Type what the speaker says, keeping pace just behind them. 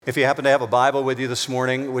If you happen to have a Bible with you this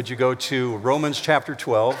morning, would you go to Romans chapter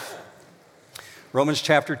 12? Romans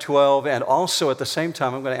chapter 12, and also at the same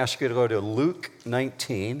time, I'm going to ask you to go to Luke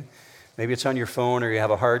 19. Maybe it's on your phone or you have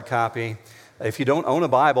a hard copy. If you don't own a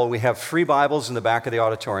Bible, we have free Bibles in the back of the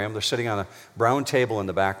auditorium. They're sitting on a brown table in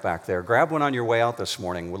the back there. Grab one on your way out this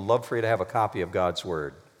morning. We'd love for you to have a copy of God's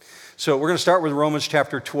Word. So we're going to start with Romans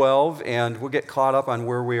chapter 12, and we'll get caught up on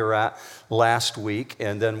where we were at last week,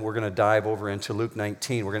 and then we're going to dive over into Luke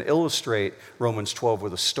 19. We're going to illustrate Romans 12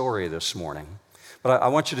 with a story this morning. But I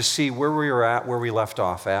want you to see where we were at, where we left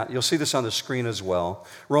off at. You'll see this on the screen as well.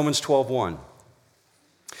 Romans 12:1.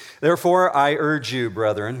 Therefore, I urge you,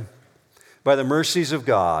 brethren, by the mercies of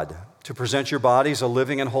God, to present your bodies a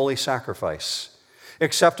living and holy sacrifice,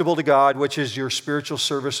 acceptable to God, which is your spiritual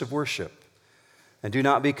service of worship. And do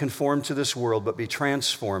not be conformed to this world, but be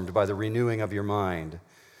transformed by the renewing of your mind,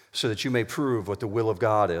 so that you may prove what the will of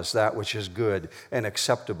God is, that which is good and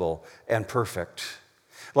acceptable and perfect.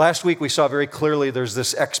 Last week we saw very clearly there's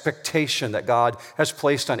this expectation that God has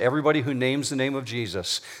placed on everybody who names the name of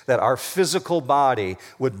Jesus, that our physical body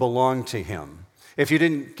would belong to Him. If you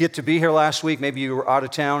didn't get to be here last week, maybe you were out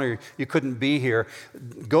of town or you couldn't be here,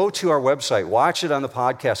 go to our website, watch it on the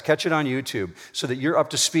podcast, catch it on YouTube, so that you're up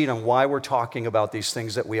to speed on why we're talking about these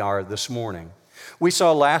things that we are this morning. We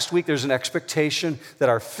saw last week there's an expectation that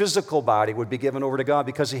our physical body would be given over to God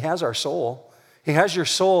because He has our soul. He has your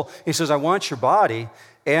soul. He says, I want your body.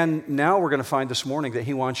 And now we're going to find this morning that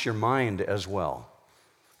He wants your mind as well.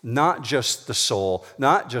 Not just the soul,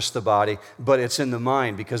 not just the body, but it's in the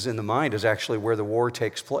mind, because in the mind is actually where the war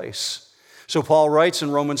takes place. So Paul writes in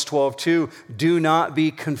Romans 12:2, do not be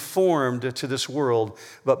conformed to this world,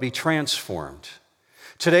 but be transformed.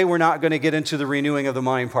 Today we're not going to get into the renewing of the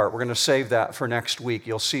mind part. We're going to save that for next week.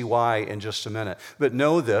 You'll see why in just a minute. But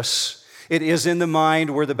know this, it is in the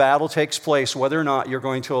mind where the battle takes place, whether or not you're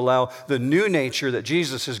going to allow the new nature that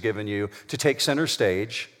Jesus has given you to take center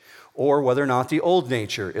stage, or whether or not the old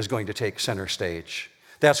nature is going to take center stage.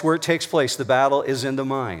 That's where it takes place. The battle is in the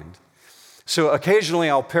mind. So occasionally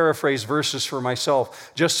I'll paraphrase verses for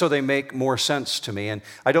myself just so they make more sense to me. And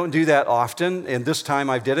I don't do that often, and this time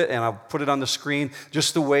I did it, and I'll put it on the screen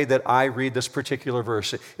just the way that I read this particular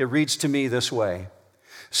verse. It reads to me this way: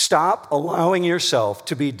 stop allowing yourself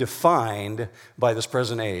to be defined by this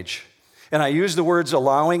present age. And I use the words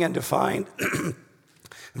allowing and defined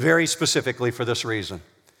very specifically for this reason.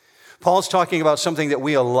 Paul's talking about something that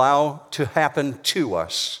we allow to happen to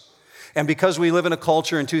us. And because we live in a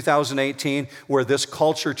culture in 2018 where this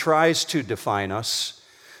culture tries to define us,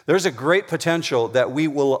 there's a great potential that we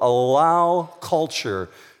will allow culture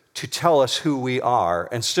to tell us who we are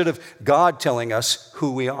instead of God telling us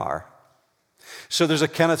who we are. So there's a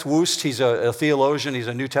Kenneth Wust, he's a theologian, he's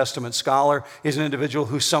a New Testament scholar. He's an individual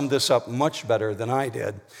who summed this up much better than I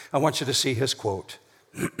did. I want you to see his quote.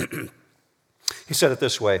 He said it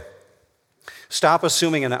this way: stop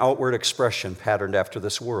assuming an outward expression patterned after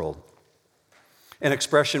this world, an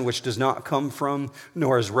expression which does not come from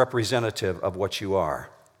nor is representative of what you are.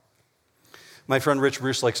 My friend Rich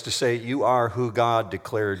Bruce likes to say, you are who God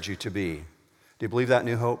declared you to be. Do you believe that,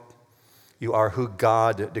 New Hope? You are who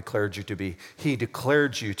God declared you to be. He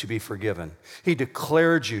declared you to be forgiven. He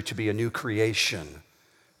declared you to be a new creation.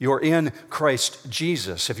 You're in Christ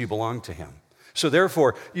Jesus if you belong to Him. So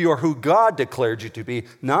therefore, you are who God declared you to be,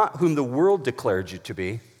 not whom the world declared you to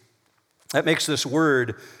be. That makes this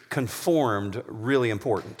word conformed really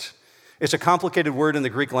important. It's a complicated word in the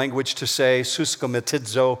Greek language to say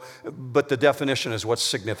suskometizo, but the definition is what's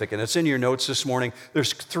significant. It's in your notes this morning.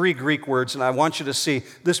 There's 3 Greek words, and I want you to see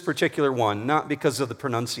this particular one, not because of the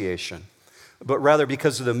pronunciation, but rather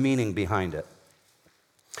because of the meaning behind it.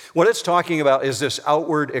 What it's talking about is this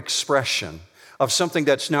outward expression of something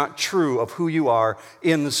that's not true of who you are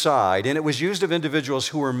inside. And it was used of individuals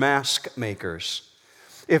who were mask makers.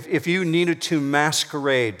 If you needed to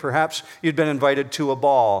masquerade, perhaps you'd been invited to a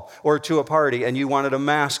ball or to a party and you wanted a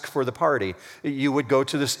mask for the party, you would go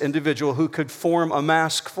to this individual who could form a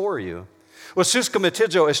mask for you. Well,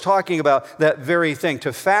 suskometizo is talking about that very thing,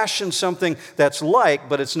 to fashion something that's like,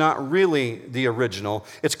 but it's not really the original.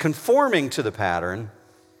 It's conforming to the pattern.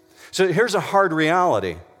 So here's a hard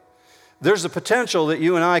reality. There's the potential that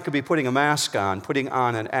you and I could be putting a mask on, putting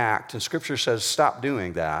on an act. And Scripture says, stop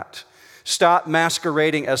doing that. Stop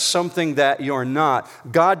masquerading as something that you're not.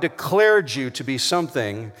 God declared you to be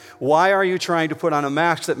something. Why are you trying to put on a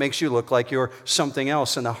mask that makes you look like you're something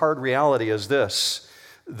else? And the hard reality is this.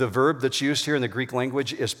 The verb that's used here in the Greek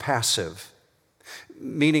language is passive,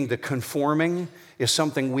 meaning the conforming is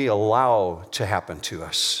something we allow to happen to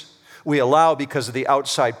us. We allow because of the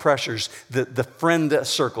outside pressures, the friend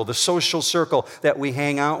circle, the social circle that we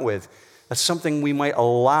hang out with. That's something we might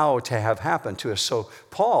allow to have happen to us. So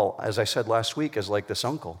Paul, as I said last week, is like this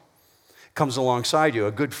uncle. Comes alongside you,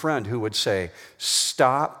 a good friend who would say,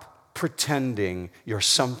 stop pretending you're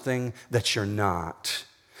something that you're not.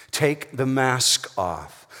 Take the mask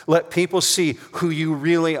off. Let people see who you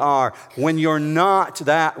really are when you're not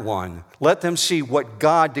that one. Let them see what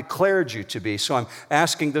God declared you to be. So I'm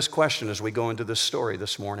asking this question as we go into this story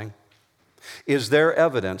this morning. Is there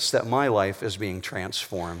evidence that my life is being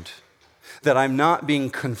transformed? That I'm not being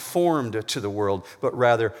conformed to the world, but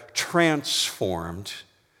rather transformed?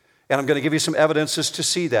 And I'm going to give you some evidences to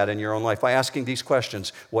see that in your own life by asking these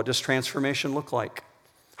questions. What does transformation look like?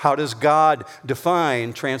 How does God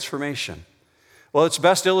define transformation? Well, it's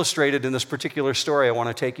best illustrated in this particular story I want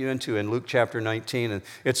to take you into in Luke chapter 19. And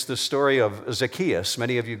it's the story of Zacchaeus.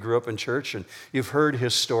 Many of you grew up in church and you've heard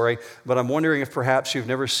his story, but I'm wondering if perhaps you've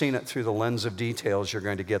never seen it through the lens of details you're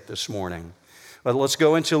going to get this morning. But let's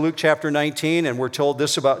go into Luke chapter 19, and we're told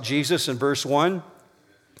this about Jesus in verse 1.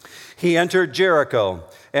 He entered Jericho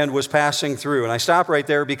and was passing through. And I stop right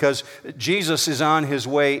there because Jesus is on his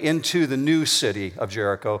way into the new city of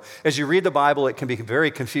Jericho. As you read the Bible, it can be very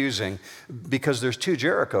confusing because there's two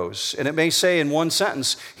Jerichos. And it may say in one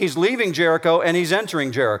sentence, he's leaving Jericho and he's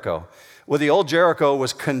entering Jericho. Well, the old Jericho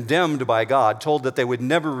was condemned by God, told that they would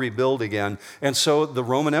never rebuild again. And so the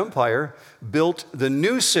Roman Empire built the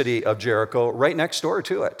new city of Jericho right next door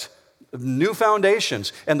to it. New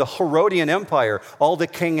foundations. And the Herodian Empire, all the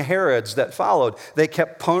King Herods that followed, they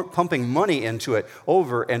kept pumping money into it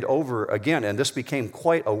over and over again. And this became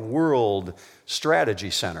quite a world strategy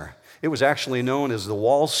center. It was actually known as the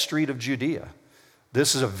Wall Street of Judea.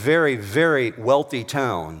 This is a very, very wealthy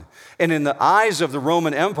town. And in the eyes of the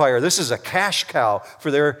Roman Empire, this is a cash cow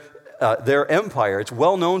for their empire. It's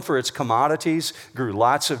well known for its commodities, grew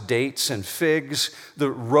lots of dates and figs.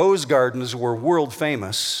 The rose gardens were world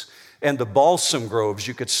famous. And the balsam groves,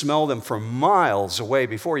 you could smell them from miles away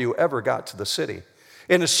before you ever got to the city.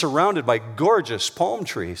 And it's surrounded by gorgeous palm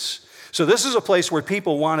trees. So this is a place where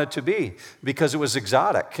people wanted to be because it was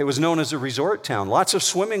exotic. It was known as a resort town. Lots of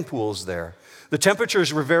swimming pools there. The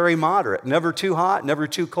temperatures were very moderate, never too hot, never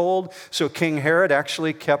too cold. So King Herod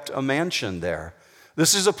actually kept a mansion there.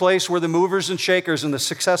 This is a place where the movers and shakers and the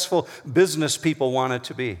successful business people wanted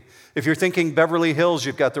to be. If you're thinking Beverly Hills,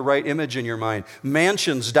 you've got the right image in your mind.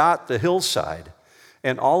 Mansions dot the hillside.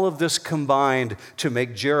 And all of this combined to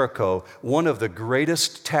make Jericho one of the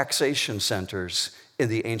greatest taxation centers in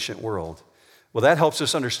the ancient world. Well, that helps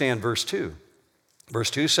us understand verse 2. Verse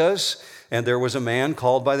 2 says, and there was a man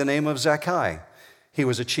called by the name of Zacchaeus. He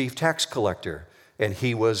was a chief tax collector, and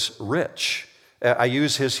he was rich. I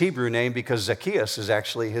use his Hebrew name because Zacchaeus is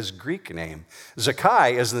actually his Greek name.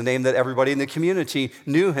 Zacchaeus is the name that everybody in the community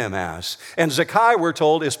knew him as. And Zacchaeus, we're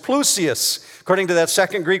told, is plusius. According to that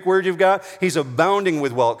second Greek word you've got, he's abounding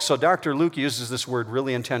with wealth. So Dr. Luke uses this word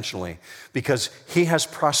really intentionally because he has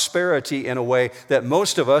prosperity in a way that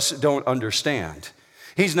most of us don't understand.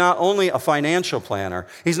 He's not only a financial planner,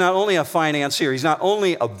 he's not only a financier, he's not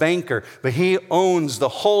only a banker, but he owns the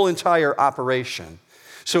whole entire operation.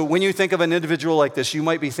 So when you think of an individual like this, you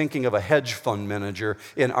might be thinking of a hedge fund manager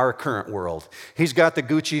in our current world. He's got the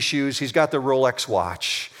Gucci shoes, he's got the Rolex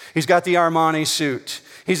watch, he's got the Armani suit.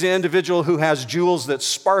 He's an individual who has jewels that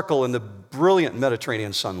sparkle in the brilliant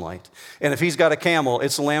Mediterranean sunlight. And if he's got a camel,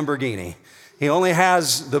 it's a Lamborghini. He only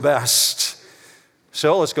has the best.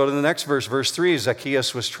 So let's go to the next verse. Verse 3,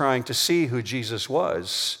 Zacchaeus was trying to see who Jesus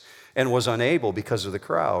was and was unable because of the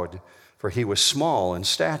crowd, for he was small in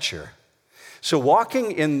stature. So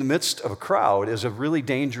walking in the midst of a crowd is a really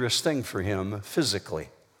dangerous thing for him physically.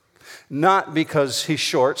 Not because he's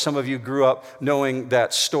short. Some of you grew up knowing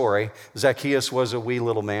that story. Zacchaeus was a wee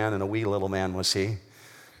little man, and a wee little man was he.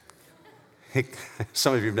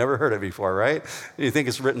 Some of you have never heard it before, right? You think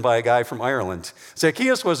it's written by a guy from Ireland.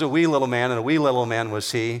 Zacchaeus was a wee little man, and a wee little man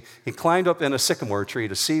was he. He climbed up in a sycamore tree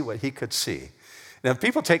to see what he could see. Now,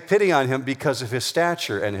 people take pity on him because of his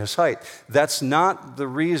stature and his height. That's not the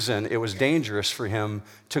reason it was dangerous for him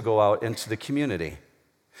to go out into the community.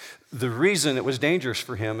 The reason it was dangerous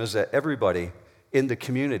for him is that everybody in the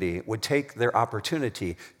community would take their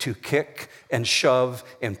opportunity to kick and shove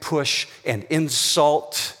and push and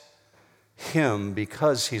insult him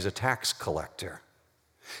because he's a tax collector.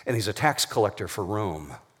 And he's a tax collector for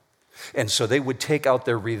Rome. And so they would take out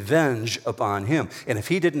their revenge upon him. And if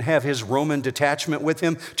he didn't have his Roman detachment with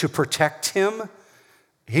him to protect him,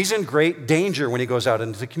 he's in great danger when he goes out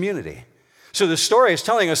into the community. So the story is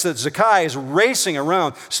telling us that Zacchaeus is racing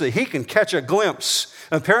around so that he can catch a glimpse.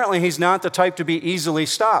 Apparently, he's not the type to be easily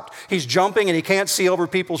stopped. He's jumping and he can't see over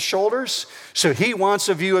people's shoulders. So he wants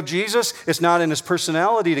a view of Jesus. It's not in his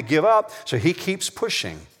personality to give up. So he keeps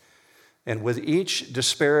pushing. And with each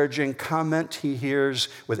disparaging comment he hears,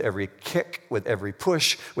 with every kick, with every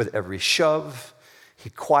push, with every shove, he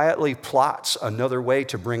quietly plots another way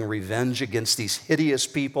to bring revenge against these hideous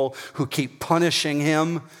people who keep punishing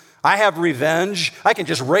him. I have revenge. I can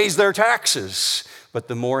just raise their taxes. But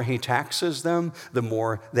the more he taxes them, the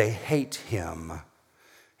more they hate him.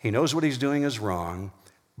 He knows what he's doing is wrong,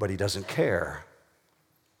 but he doesn't care.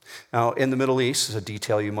 Now, in the Middle East, a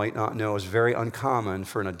detail you might not know, is very uncommon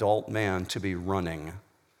for an adult man to be running.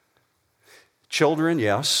 Children,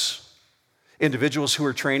 yes. Individuals who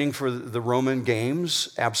are training for the Roman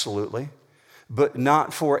games, absolutely. But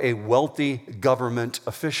not for a wealthy government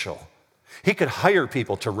official. He could hire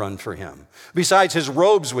people to run for him. Besides, his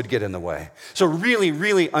robes would get in the way. So really,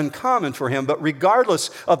 really uncommon for him. But regardless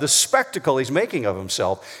of the spectacle he's making of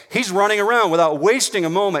himself, he's running around without wasting a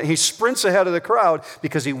moment. He sprints ahead of the crowd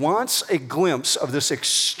because he wants a glimpse of this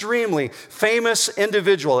extremely famous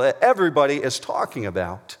individual that everybody is talking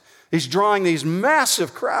about. He's drawing these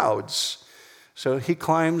massive crowds. So he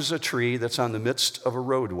climbs a tree that's on the midst of a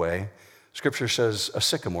roadway. Scripture says a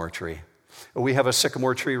sycamore tree. We have a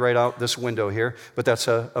sycamore tree right out this window here, but that's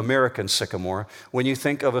an American sycamore. When you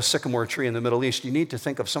think of a sycamore tree in the Middle East, you need to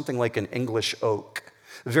think of something like an English oak,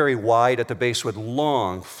 very wide at the base with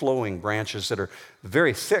long flowing branches that are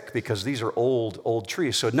very thick because these are old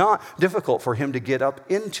trees. So not difficult for him to get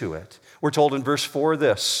up into it. We're told in verse 4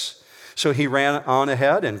 this. So he ran on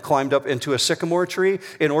ahead and climbed up into a sycamore tree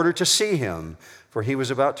in order to see him, for he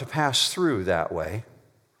was about to pass through that way.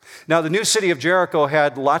 Now, the new city of Jericho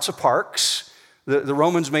had lots of parks. The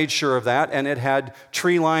Romans made sure of that, and it had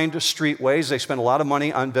tree-lined streetways. They spent a lot of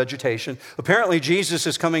money on vegetation. Apparently, Jesus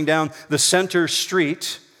is coming down the center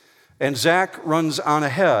street, and Zach runs on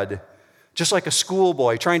ahead, just like a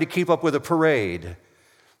schoolboy trying to keep up with a parade.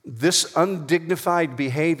 This undignified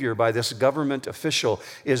behavior by this government official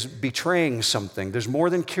is betraying something. There's more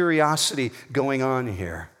than curiosity going on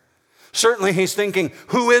here. Certainly, he's thinking,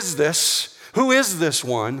 who is this? Who is this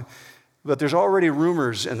one? But there's already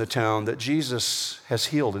rumors in the town that Jesus has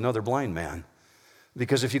healed another blind man.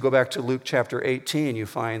 Because if you go back to Luke chapter 18, you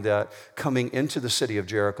find that coming into the city of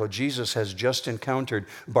Jericho, Jesus has just encountered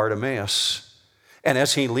Bartimaeus. And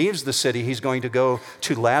as he leaves the city, he's going to go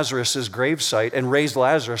to Lazarus' gravesite and raise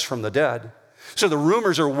Lazarus from the dead. So the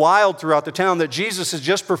rumors are wild throughout the town that Jesus has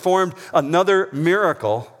just performed another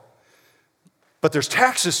miracle. But there's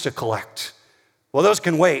taxes to collect. Well, those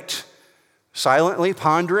can wait. Silently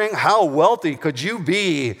pondering, how wealthy could you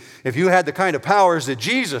be if you had the kind of powers that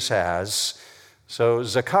Jesus has? So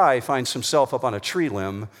Zacchaeus finds himself up on a tree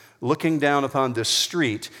limb, looking down upon this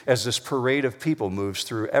street as this parade of people moves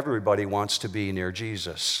through. Everybody wants to be near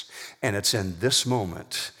Jesus. And it's in this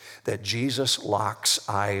moment that Jesus locks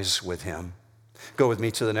eyes with him. Go with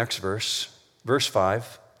me to the next verse. Verse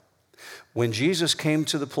 5. When Jesus came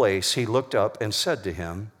to the place, he looked up and said to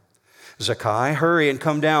him, Zacchaeus, hurry and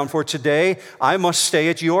come down, for today I must stay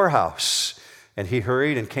at your house. And he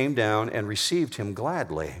hurried and came down and received him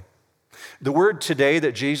gladly. The word today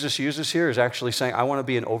that Jesus uses here is actually saying, I want to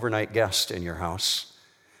be an overnight guest in your house.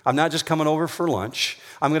 I'm not just coming over for lunch.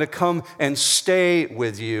 I'm going to come and stay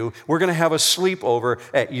with you. We're going to have a sleepover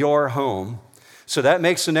at your home. So that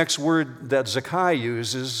makes the next word that Zacchaeus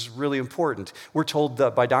uses really important. We're told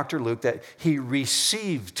that by Dr. Luke that he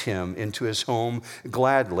received him into his home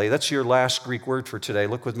gladly. That's your last Greek word for today.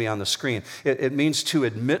 Look with me on the screen. It means to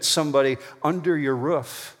admit somebody under your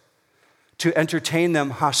roof, to entertain them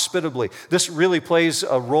hospitably. This really plays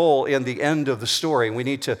a role in the end of the story, and we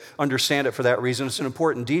need to understand it for that reason. It's an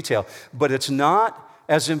important detail, but it's not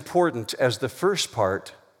as important as the first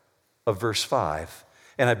part of verse 5.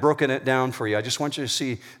 And I've broken it down for you. I just want you to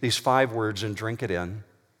see these 5 words and drink it in.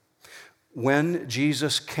 When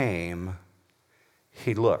Jesus came,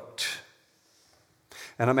 he looked.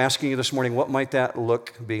 And I'm asking you this morning, what might that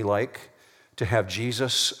look be like? To have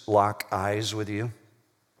Jesus lock eyes with you?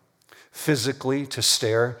 Physically, to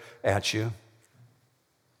stare at you?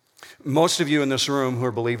 Most of you in this room who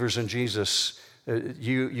are believers in Jesus,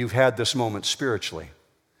 you've had this moment spiritually.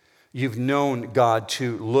 You've known God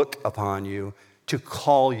to look upon you, to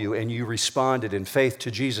call you, and you responded in faith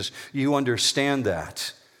to Jesus. You understand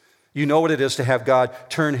that. You know what it is to have God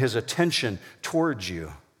turn his attention towards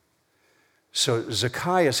you. So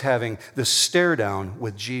Zacchaeus having the stare down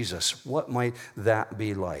with Jesus, what might that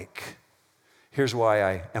be like? Here's why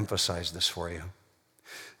I emphasize this for you.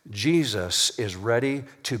 Jesus is ready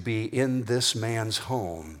to be in this man's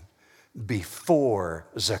home before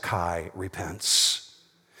Zacchaeus repents.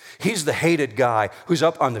 He's the hated guy who's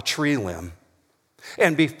up on the tree limb.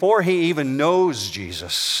 And before he even knows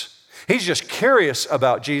Jesus, he's just curious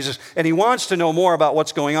about Jesus, and he wants to know more about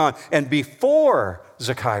what's going on. And before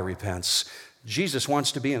Zacchaeus repents, Jesus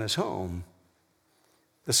wants to be in his home.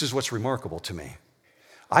 This is what's remarkable to me.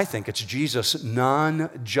 I think it's Jesus'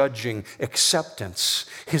 non-judging acceptance,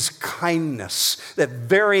 his kindness, that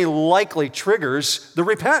very likely triggers the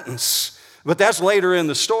repentance. But that's later in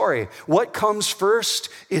the story. What comes first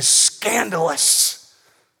is scandalous.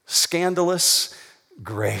 Scandalous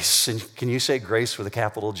grace. And can you say grace with a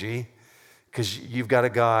capital G? Because you've got a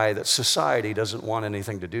guy that society doesn't want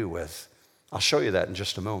anything to do with. I'll show you that in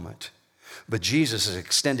just a moment. But Jesus is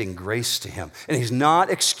extending grace to him. And he's not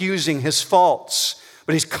excusing his faults,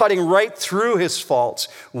 but he's cutting right through his faults.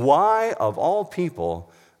 Why, of all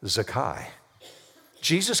people, Zacchaeus?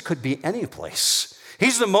 Jesus could be any place.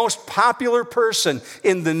 He's the most popular person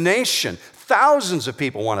in the nation. Thousands of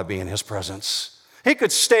people want to be in his presence. He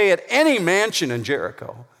could stay at any mansion in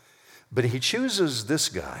Jericho, but he chooses this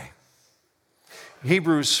guy.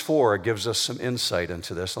 Hebrews 4 gives us some insight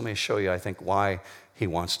into this. Let me show you, I think, why he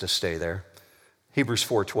wants to stay there. Hebrews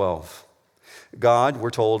 4:12. God, we're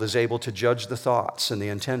told, is able to judge the thoughts and the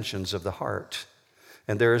intentions of the heart.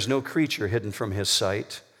 And there is no creature hidden from his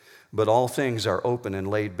sight, but all things are open and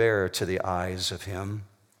laid bare to the eyes of him.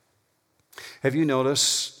 Have you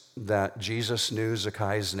noticed that Jesus knew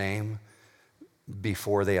Zacchaeus' name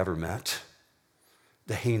before they ever met?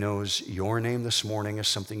 That he knows your name this morning is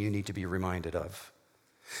something you need to be reminded of.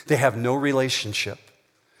 They have no relationship.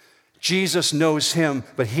 Jesus knows him,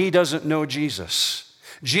 but he doesn't know Jesus.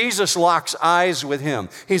 Jesus locks eyes with him.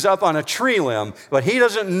 He's up on a tree limb, but he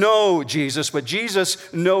doesn't know Jesus, but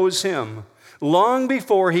Jesus knows him. Long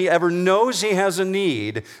before he ever knows he has a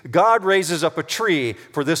need, God raises up a tree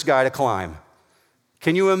for this guy to climb.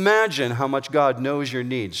 Can you imagine how much God knows your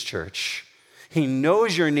needs, church? He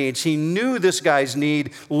knows your needs. He knew this guy's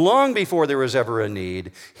need long before there was ever a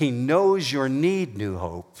need. He knows your need, New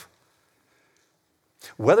Hope.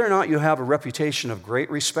 Whether or not you have a reputation of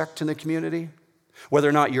great respect in the community, whether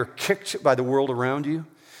or not you're kicked by the world around you,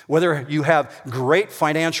 whether you have great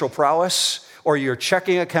financial prowess or your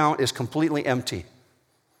checking account is completely empty,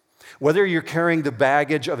 whether you're carrying the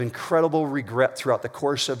baggage of incredible regret throughout the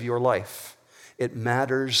course of your life, it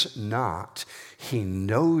matters not. He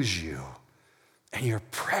knows you, and you're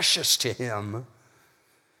precious to him.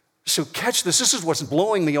 So catch this. This is what's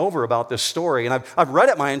blowing me over about this story. And I've read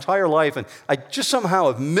it my entire life, and I just somehow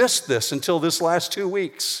have missed this until this last 2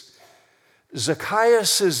 weeks.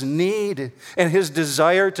 Zacchaeus' need and his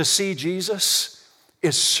desire to see Jesus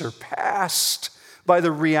is surpassed by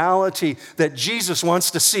the reality that Jesus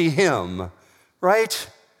wants to see him, right?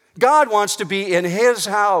 God wants to be in his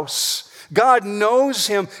house. God knows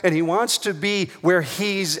him, and he wants to be where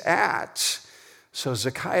he's at. So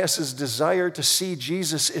Zacchaeus' desire to see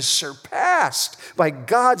Jesus is surpassed by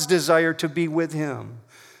God's desire to be with him,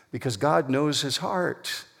 because God knows his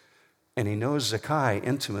heart, and he knows Zacchaeus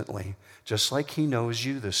intimately, just like he knows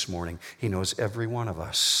you this morning. He knows every one of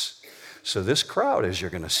us. So this crowd, as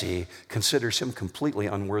you're going to see, considers him completely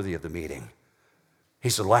unworthy of the meeting.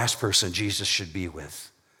 He's the last person Jesus should be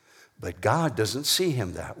with. But God doesn't see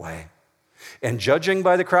him that way. And judging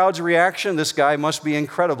by the crowd's reaction, this guy must be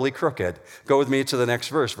incredibly crooked. Go with me to the next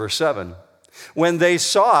verse, verse 7. When they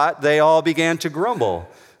saw it, they all began to grumble,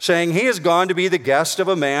 saying, "He has gone to be the guest of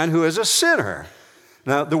a man who is a sinner."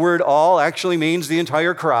 Now, the word all actually means the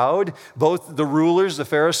entire crowd, both the rulers, the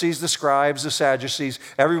Pharisees, the scribes, the Sadducees,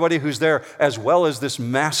 everybody who's there, as well as this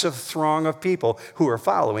massive throng of people who are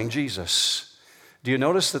following Jesus. Do you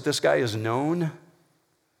notice that this guy is known?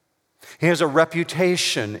 He has a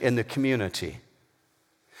reputation in the community.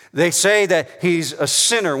 They say that he's a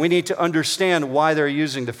sinner. We need to understand why they're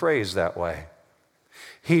using the phrase that way.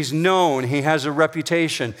 He's known, he has a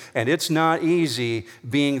reputation, and it's not easy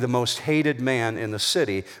being the most hated man in the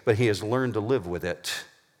city, but he has learned to live with it.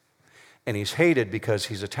 And he's hated because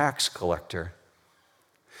he's a tax collector.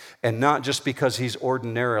 And not just because he's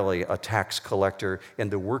ordinarily a tax collector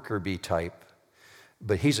in the worker bee type,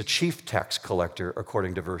 but he's a chief tax collector,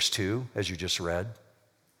 according to verse 2, as you just read.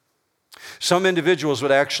 Some individuals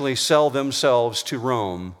would actually sell themselves to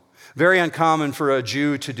Rome. Very uncommon for a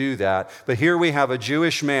Jew to do that. But here we have a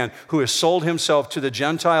Jewish man who has sold himself to the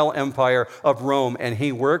Gentile empire of Rome, and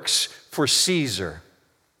he works for Caesar.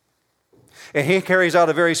 And he carries out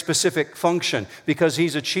a very specific function because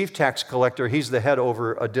he's a chief tax collector. He's the head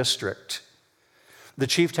over a district. The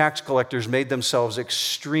chief tax collectors made themselves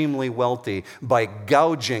extremely wealthy by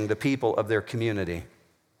gouging the people of their community.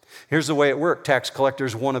 Here's the way it worked. Tax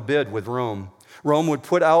collectors won a bid with Rome. Rome would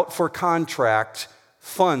put out for contract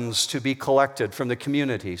funds to be collected from the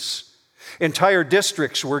communities. Entire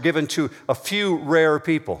districts were given to a few rare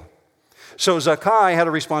people. So Zacchaeus had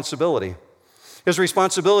a responsibility. His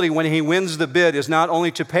responsibility when he wins the bid is not only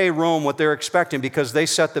to pay Rome what they're expecting because they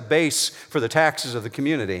set the base for the taxes of the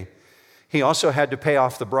community. He also had to pay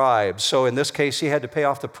off the bribes. So in this case, he had to pay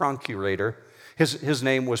off the procurator. His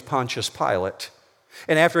name was Pontius Pilate.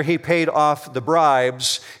 And after he paid off the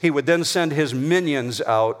bribes, he would then send his minions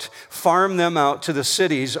out, farm them out to the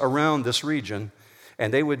cities around this region,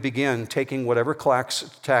 and they would begin taking whatever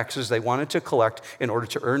taxes they wanted to collect in order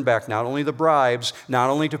to earn back not only the bribes, not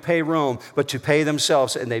only to pay Rome, but to pay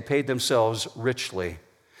themselves, and they paid themselves richly.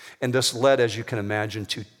 And this led, as you can imagine,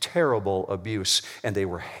 to terrible abuse, and they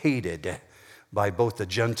were hated by both the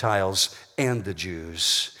Gentiles and the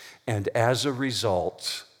Jews. And as a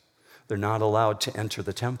result, they're not allowed to enter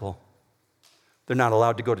the temple. They're not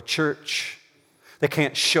allowed to go to church. They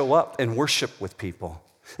can't show up and worship with people.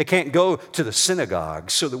 They can't go to the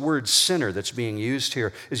synagogue. So the word sinner that's being used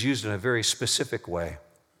here is used in a very specific way.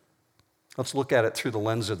 Let's look at it through the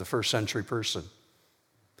lens of the first century person.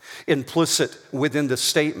 Implicit within the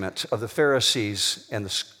statement of the Pharisees and the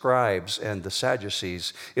scribes and the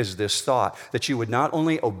Sadducees is this thought that you would not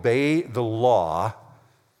only obey the law,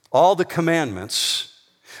 all the commandments,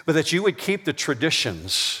 but that you would keep the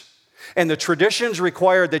traditions. And the traditions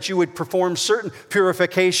required that you would perform certain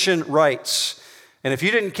purification rites. And if you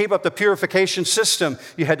didn't keep up the purification system,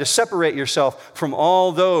 you had to separate yourself from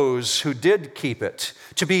all those who did keep it.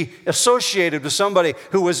 To be associated with somebody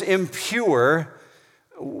who was impure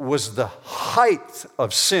was the height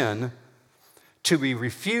of sin. To be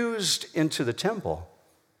refused into the temple,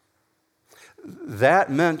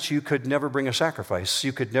 that meant you could never bring a sacrifice.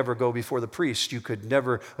 You could never go before the priest. You could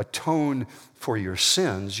never atone for your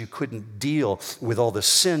sins. You couldn't deal with all the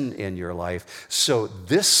sin in your life. So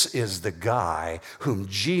this is the guy whom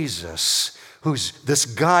Jesus, this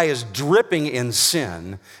guy is dripping in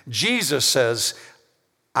sin. Jesus says,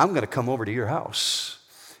 I'm going to come over to your house,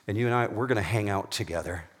 and you and I, we're going to hang out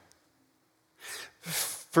together.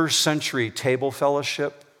 First century table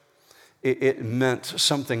fellowship, it meant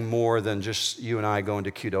something more than just you and I going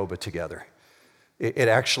to Qdoba together. It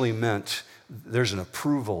actually meant there's an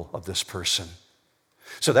approval of this person.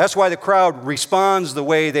 So that's why the crowd responds the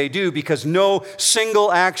way they do, because no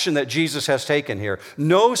single action that Jesus has taken here,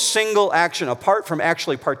 no single action apart from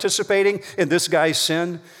actually participating in this guy's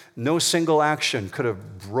sin, no single action could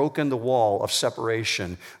have broken the wall of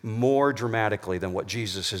separation more dramatically than what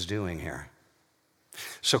Jesus is doing here.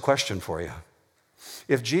 So question for you.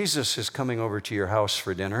 If Jesus is coming over to your house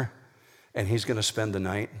for dinner and he's going to spend the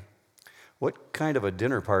night, what kind of a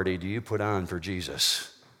dinner party do you put on for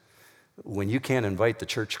Jesus when you can't invite the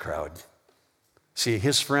church crowd? See,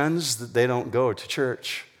 his friends, they don't go to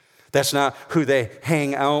church. That's not who they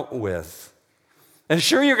hang out with. And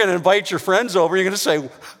sure, you're going to invite your friends over. You're going to say,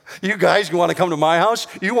 you guys, you want to come to my house?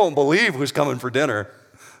 You won't believe who's coming for dinner.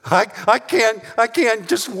 I can't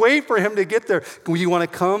just wait for him to get there. You want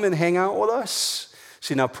to come and hang out with us?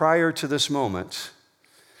 See, now prior to this moment,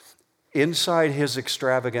 inside his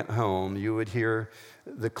extravagant home, you would hear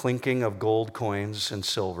the clinking of gold coins and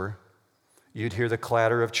silver. You'd hear the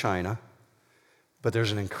clatter of china. But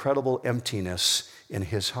there's an incredible emptiness in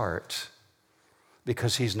his heart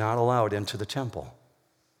because he's not allowed into the temple.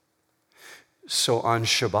 So on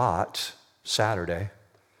Shabbat, Saturday,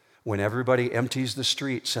 when everybody empties the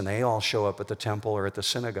streets and they all show up at the temple or at the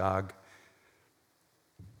synagogue,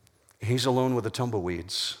 he's alone with the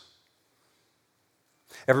tumbleweeds.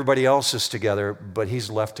 Everybody else is together, but he's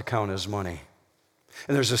left to count his money.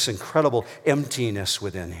 And there's this incredible emptiness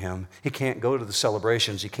within him. He can't go to the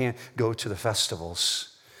celebrations. He can't go to the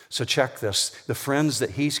festivals. So check this. The friends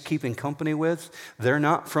that he's keeping company with, they're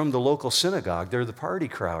not from the local synagogue. They're the party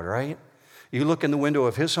crowd, right? You look in the window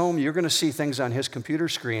of his home, you're going to see things on his computer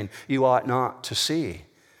screen you ought not to see.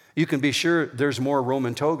 You can be sure there's more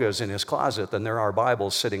Roman togas in his closet than there are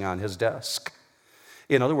Bibles sitting on his desk.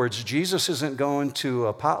 In other words, Jesus isn't going to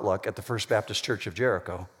a potluck at the First Baptist Church of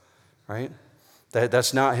Jericho, right?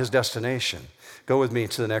 That's not his destination. Go with me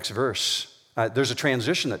to the next verse. There's a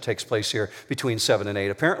transition that takes place here between 7 and 8.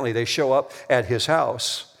 Apparently, they show up at his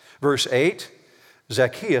house. Verse 8,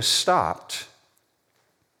 Zacchaeus stopped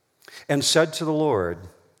and said to the Lord,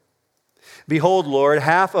 Behold, Lord,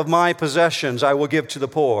 half of my possessions I will give to the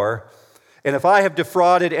poor, and if I have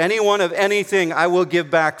defrauded anyone of anything, I will give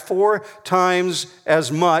back 4 times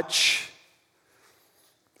as much.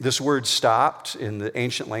 This word stopped in the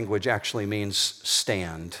ancient language actually means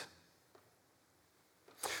stand.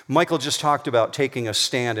 Michael just talked about taking a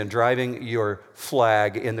stand and driving your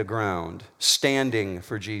flag in the ground, standing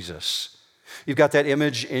for Jesus. You've got that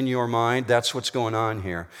image in your mind. That's what's going on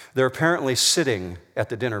here. They're apparently sitting at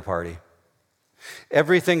the dinner party.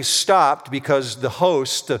 Everything stopped because the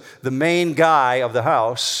host, the main guy of the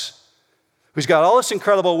house, who's got all this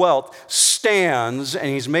incredible wealth, stands and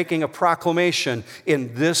he's making a proclamation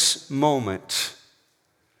in this moment.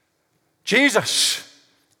 Jesus,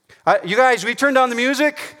 you guys, we turned down the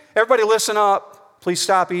music. Everybody listen up. Please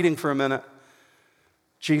stop eating for a minute.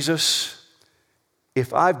 Jesus,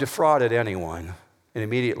 if I've defrauded anyone, and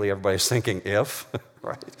immediately everybody's thinking, if,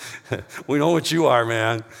 right? We know what you are,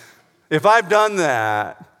 man. If I've done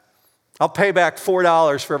that, I'll pay back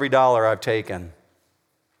 $4 for every dollar I've taken.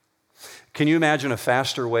 Can you imagine a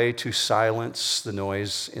faster way to silence the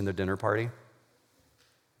noise in the dinner party?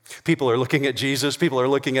 People are looking at Jesus. People are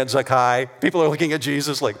looking at Zacchaeus. People are looking at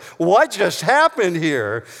Jesus like, what just happened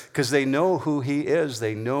here? Because they know who he is.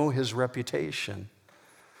 They know his reputation.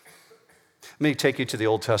 Let me take you to the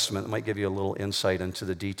Old Testament. It might give you a little insight into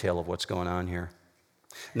the detail of what's going on here.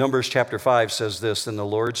 Numbers chapter 5 says this, Then the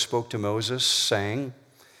Lord spoke to Moses, saying,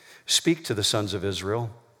 Speak to the sons of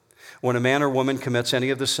Israel. When a man or woman commits any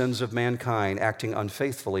of the sins of mankind, acting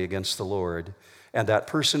unfaithfully against the Lord, and that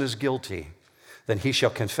person is guilty, then he shall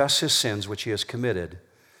confess his sins which he has committed,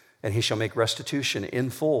 and he shall make restitution in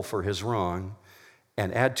full for his wrong,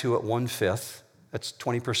 and add to it 1/5, that's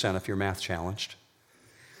 20% if you're math challenged,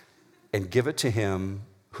 and give it to him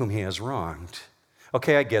whom he has wronged.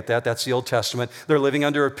 Okay, I get that. That's the Old Testament. They're living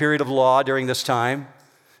under a period of law during this time.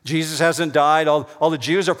 Jesus hasn't died. All the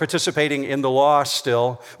Jews are participating in the law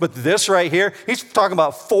still. But this right here, he's talking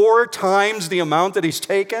about 4 times the amount that he's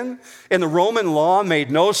taken. And the Roman law made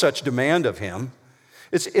no such demand of him.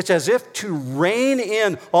 It's as if to rein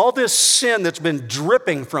in all this sin that's been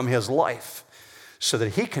dripping from his life so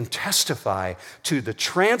that he can testify to the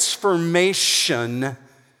transformation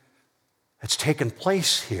that's taken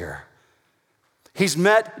place here. He's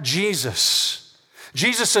met Jesus.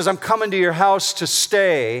 Jesus says, I'm coming to your house to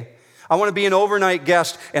stay. I want to be an overnight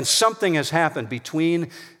guest. And something has happened between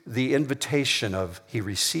the invitation of he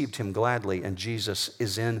received him gladly and Jesus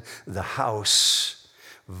is in the house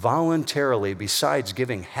voluntarily, besides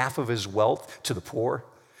giving half of his wealth to the poor.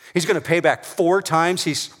 He's going to pay back 4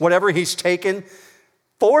 times whatever he's taken.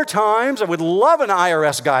 4 times? I would love an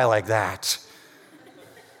IRS guy like that.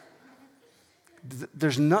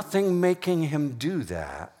 There's nothing making him do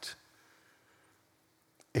that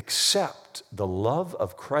except the love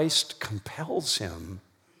of Christ compels him.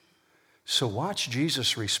 So watch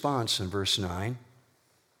Jesus' response in verse 9.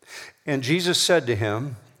 And Jesus said to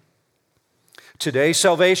him, Today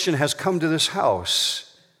salvation has come to this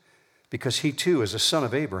house, because he too is a son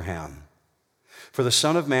of Abraham. For the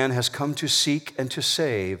Son of Man has come to seek and to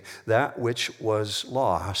save that which was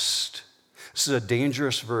lost. This is a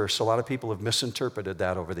dangerous verse. A lot of people have misinterpreted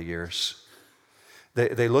that over the years.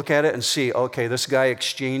 They look at it and see, okay, this guy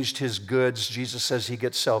exchanged his goods. Jesus says he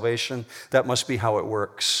gets salvation. That must be how it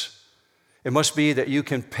works. It must be that you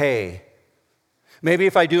can pay. Maybe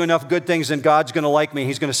if I do enough good things, then God's going to like me.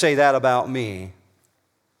 He's going to say that about me.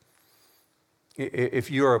 If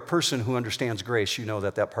you're a person who understands grace, you know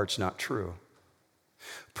that that part's not true.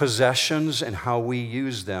 Possessions and how we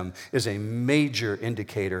use them is a major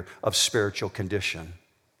indicator of spiritual condition.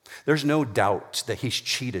 There's no doubt that he's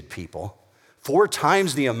cheated people. 4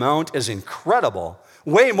 times the amount is incredible,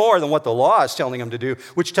 way more than what the law is telling him to do,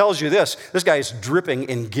 which tells you this guy is dripping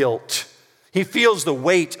in guilt. He feels the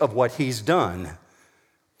weight of what he's done.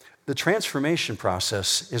 The transformation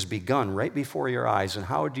process is begun right before your eyes, and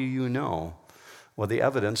how do you know? Well, the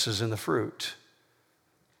evidence is in the fruit.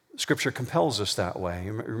 Scripture compels us that way.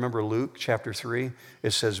 You remember Luke chapter 3?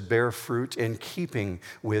 It says, bear fruit in keeping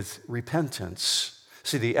with repentance.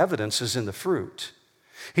 See, the evidence is in the fruit.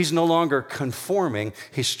 He's no longer conforming,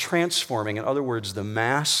 he's transforming. In other words, the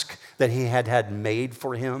mask that he had made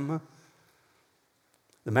for him,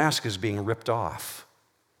 the mask is being ripped off.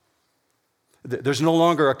 There's no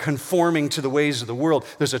longer a conforming to the ways of the world.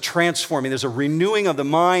 There's a transforming, there's a renewing of the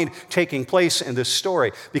mind taking place in this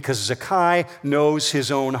story, because Zacchaeus knows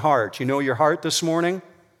his own heart. You know your heart this morning?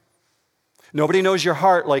 Nobody knows your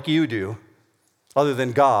heart like you do, other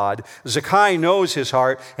than God. Zacchaeus knows his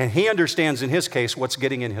heart, and he understands in his case what's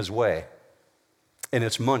getting in his way, and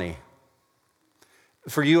it's money.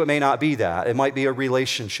 For you, it may not be that. It might be a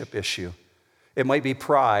relationship issue. It might be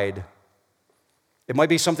pride. It might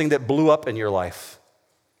be something that blew up in your life.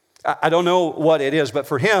 I don't know what it is, but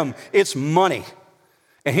for him, it's money.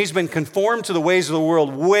 And he's been conformed to the ways of the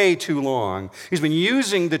world way too long. He's been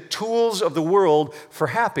using the tools of the world for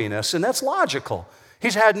happiness, and that's logical.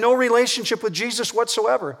 He's had no relationship with Jesus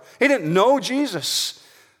whatsoever. He didn't know Jesus.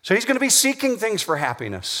 So he's going to be seeking things for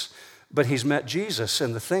happiness. But he's met Jesus,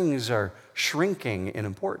 and the things are shrinking in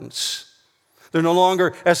importance. They're no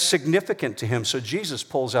longer as significant to him. So Jesus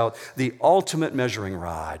pulls out the ultimate measuring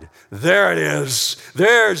rod. There it is.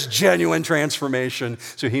 There's genuine transformation.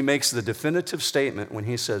 So he makes the definitive statement when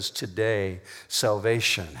he says, today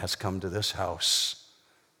salvation has come to this house.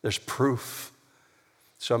 There's proof.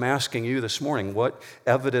 So I'm asking you this morning, what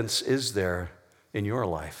evidence is there in your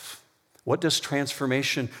life? What does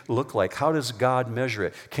transformation look like? How does God measure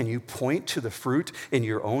it? Can you point to the fruit in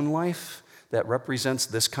your own life that represents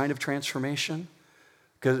this kind of transformation?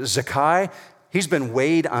 Because Zacchaeus, he's been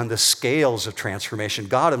weighed on the scales of transformation.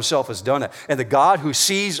 God himself has done it. And the God who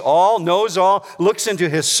sees all, knows all, looks into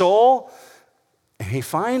his soul, and he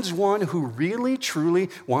finds one who really, truly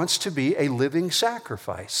wants to be a living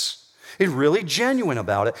sacrifice. He's really genuine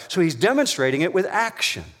about it, so he's demonstrating it with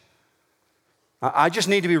action. I just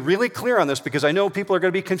need to be really clear on this because I know people are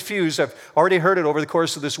going to be confused. I've already heard it over the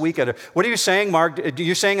course of this weekend. What are you saying, Mark? Are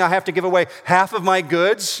you saying I have to give away half of my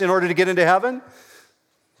goods in order to get into heaven?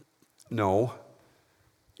 No.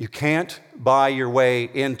 You can't buy your way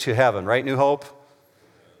into heaven, right, New Hope?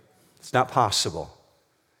 It's not possible.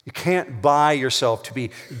 You can't buy yourself to be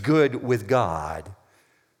good with God.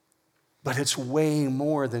 But it's way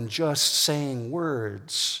more than just saying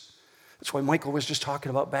words. That's why Michael was just talking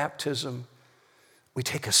about baptism. We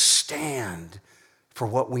take a stand for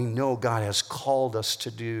what we know God has called us to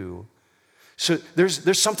do. So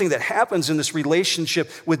there's something that happens in this relationship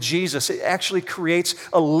with Jesus. It actually creates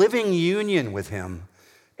a living union with him,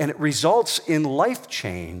 and it results in life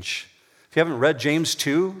change. If you haven't read James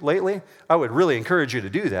 2 lately, I would really encourage you to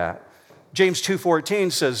do that. James 2:14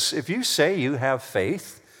 says, if you say you have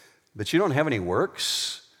faith, but you don't have any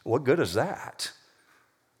works, what good is that?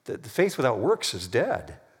 The faith without works is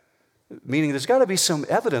dead. Meaning there's got to be some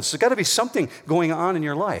evidence. There's got to be something going on in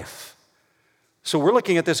your life. So we're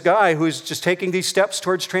looking at this guy who's just taking these steps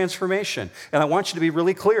towards transformation. And I want you to be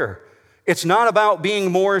really clear. It's not about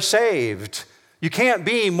being more saved. You can't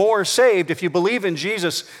be more saved. If you believe in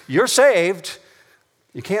Jesus, you're saved.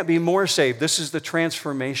 You can't be more saved. This is the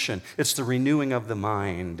transformation. It's the renewing of the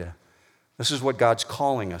mind. This is what God's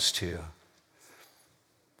calling us to.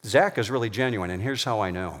 Zach is really genuine, and here's how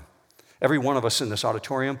I know. Every one of us in this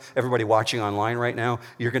auditorium, everybody watching online right now,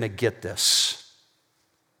 you're going to get this.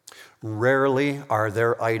 Rarely are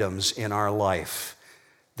there items in our life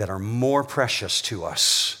that are more precious to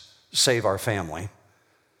us, save our family.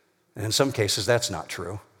 And in some cases, that's not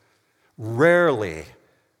true. Rarely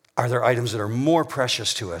are there items that are more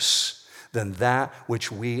precious to us than that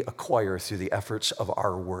which we acquire through the efforts of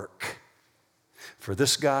our work. For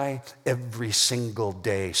this guy, every single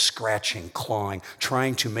day, scratching, clawing,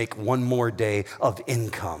 trying to make one more day of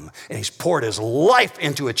income. And he's poured his life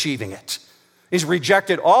into achieving it. He's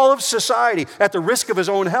rejected all of society at the risk of his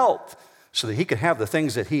own health so that he could have the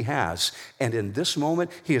things that he has. And in this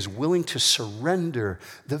moment, he is willing to surrender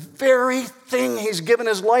the very thing he's given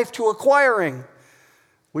his life to acquiring.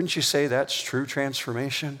 Wouldn't you say that's true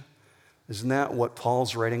transformation? Isn't that what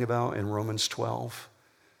Paul's writing about in Romans 12?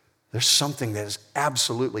 There's something that has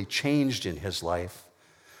absolutely changed in his life.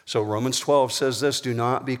 So Romans 12 says this, do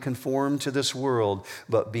not be conformed to this world,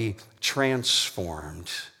 but be transformed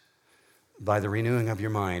by the renewing of your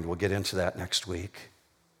mind. We'll get into that next week.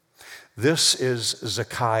 This is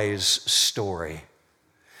Zacchaeus' story.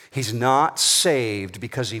 He's not saved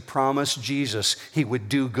because he promised Jesus he would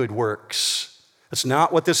do good works. That's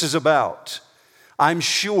not what this is about. I'm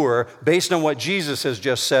sure, based on what Jesus has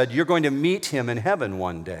just said, you're going to meet him in heaven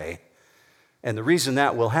one day. And the reason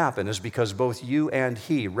that will happen is because both you and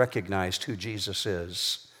he recognized who Jesus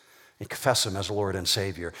is and confess him as Lord and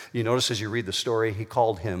Savior. You notice as you read the story, he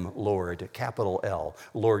called him Lord, capital L,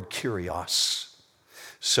 Lord Kyrios.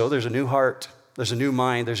 So there's a new heart, there's a new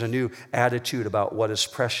mind, there's a new attitude about what is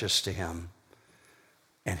precious to him.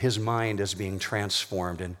 And his mind is being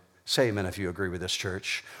transformed. And say amen if you agree with this,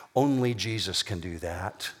 church. Only Jesus can do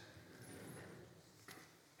that.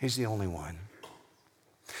 He's the only one.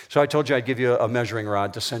 So I told you I'd give you a measuring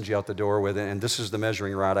rod to send you out the door with, and this is the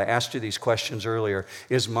measuring rod. I asked you these questions earlier.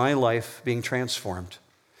 Is my life being transformed?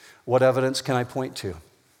 What evidence can I point to?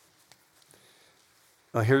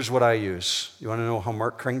 Well, here's what I use. You want to know how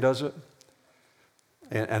Mark Kring does it?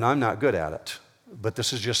 And I'm not good at it, but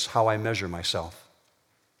this is just how I measure myself.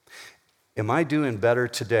 Am I doing better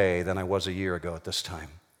today than I was a year ago at this time?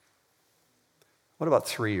 What about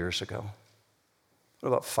 3 years ago? What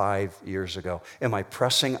about 5 years ago? Am I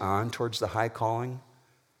pressing on towards the high calling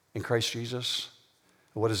in Christ Jesus?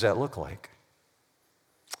 What does that look like?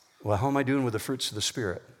 Well, how am I doing with the fruits of the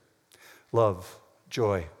Spirit? Love,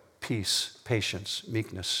 joy, peace, patience,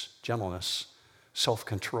 meekness, gentleness,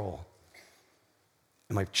 self-control.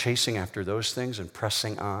 Am I chasing after those things and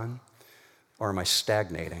pressing on? Or am I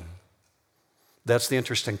stagnating? That's the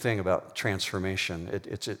interesting thing about transformation.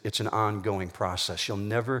 It's an ongoing process. You'll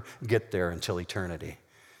never get there until eternity.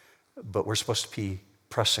 But we're supposed to be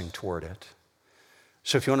pressing toward it.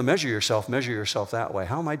 So if you want to measure yourself that way.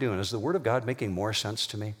 How am I doing? Is the Word of God making more sense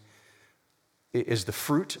to me? Is the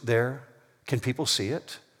fruit there? Can people see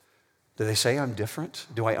it? Do they say I'm different?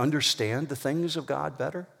 Do I understand the things of God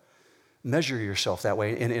better? Measure yourself that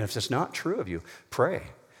way. And if it's not true of you, pray.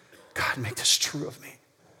 God, make this true of me.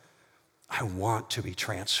 I want to be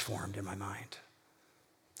transformed in my mind.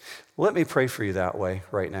 Let me pray for you that way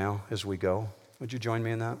right now as we go. Would you join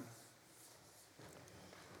me in that?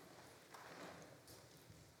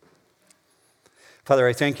 Father,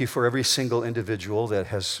 I thank you for every single individual that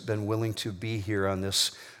has been willing to be here on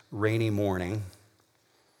this rainy morning.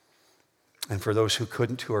 And for those who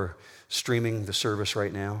couldn't, who are streaming the service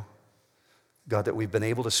right now, God, that we've been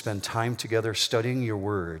able to spend time together studying your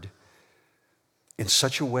word in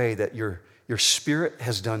such a way that your Spirit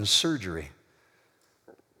has done surgery.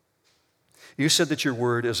 You said that your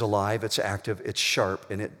word is alive, it's active, it's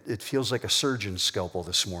sharp, and it feels like a surgeon's scalpel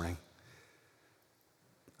this morning.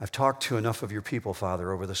 I've talked to enough of your people,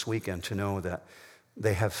 Father, over this weekend to know that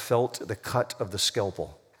they have felt the cut of the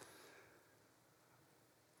scalpel.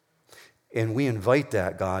 And we invite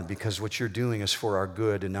that, God, because what you're doing is for our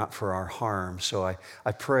good and not for our harm. So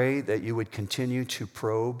I pray that you would continue to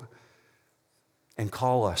probe and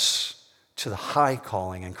call us to the high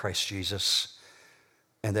calling in Christ Jesus,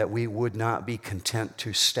 and that we would not be content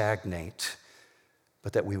to stagnate,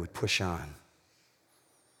 but that we would push on.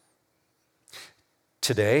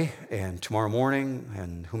 Today and tomorrow morning,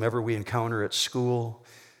 and whomever we encounter at school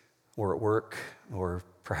or at work or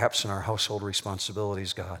perhaps in our household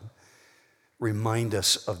responsibilities, God, remind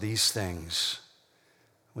us of these things.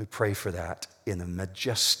 We pray for that in the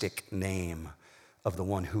majestic name of the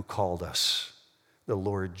one who called us, the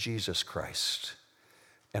Lord Jesus Christ.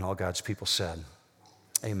 And all God's people said,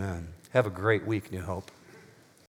 amen. Have a great week, New Hope.